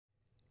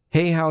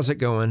Hey, how's it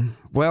going?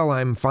 Well,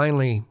 I'm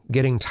finally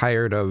getting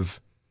tired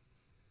of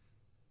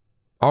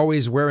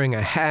always wearing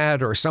a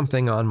hat or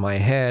something on my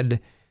head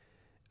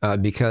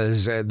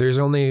because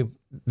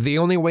the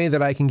only way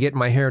that I can get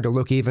my hair to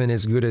look even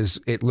as good as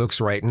it looks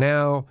right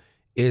now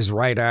is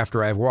right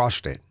after I've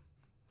washed it,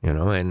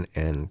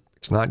 and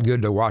it's not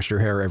good to wash your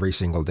hair every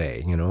single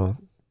day,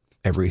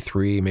 every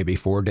 3, maybe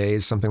 4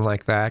 days, something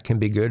like that can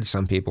be good.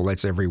 Some people,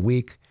 that's every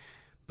week,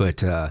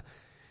 but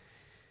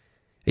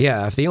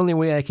yeah, if the only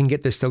way I can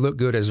get this to look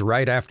good is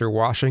right after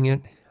washing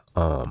it,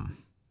 and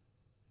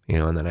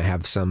then I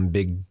have some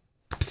big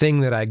thing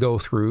that I go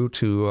through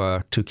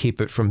to keep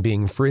it from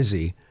being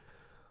frizzy.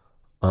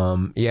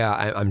 I'm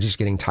just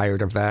getting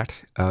tired of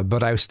that.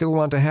 But I still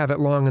want to have it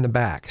long in the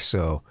back,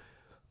 so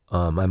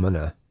I'm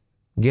gonna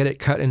get it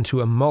cut into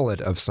a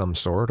mullet of some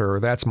sort, or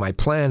that's my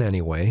plan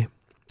anyway.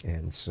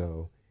 And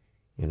so,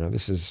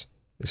 this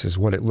is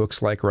what it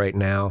looks like right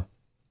now.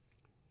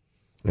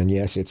 And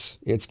yes,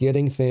 it's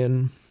getting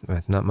thin,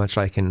 but not much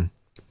I can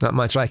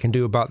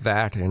do about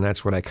that, and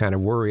that's what I kind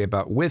of worry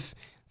about with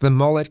the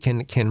mullet.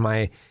 Can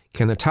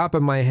the top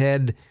of my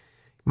head,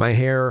 my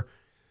hair,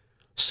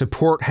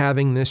 support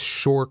having this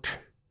short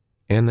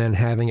and then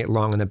having it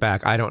long in the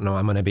back? I don't know.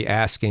 I'm going to be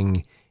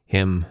asking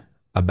him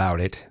about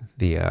it,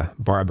 the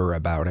barber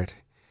about it.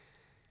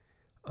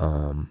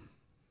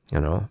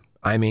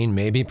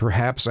 Maybe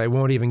perhaps I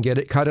won't even get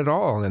it cut at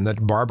all, and the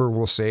barber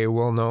will say,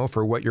 well, no,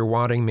 for what you're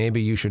wanting,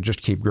 maybe you should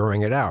just keep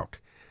growing it out,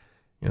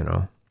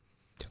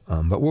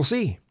 but we'll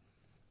see.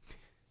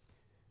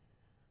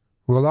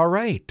 Well, all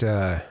right,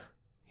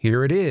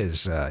 here it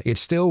is.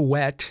 It's still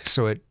wet,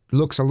 so it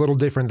looks a little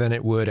different than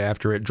it would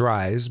after it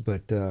dries,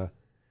 but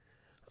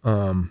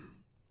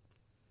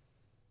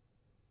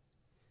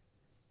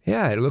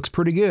yeah, it looks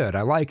pretty good.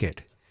 I like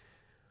it.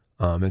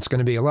 It's going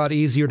to be a lot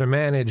easier to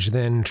manage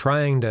than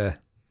trying to...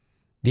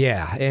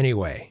 Yeah,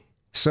 anyway.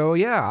 So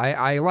yeah,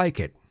 I like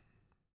it.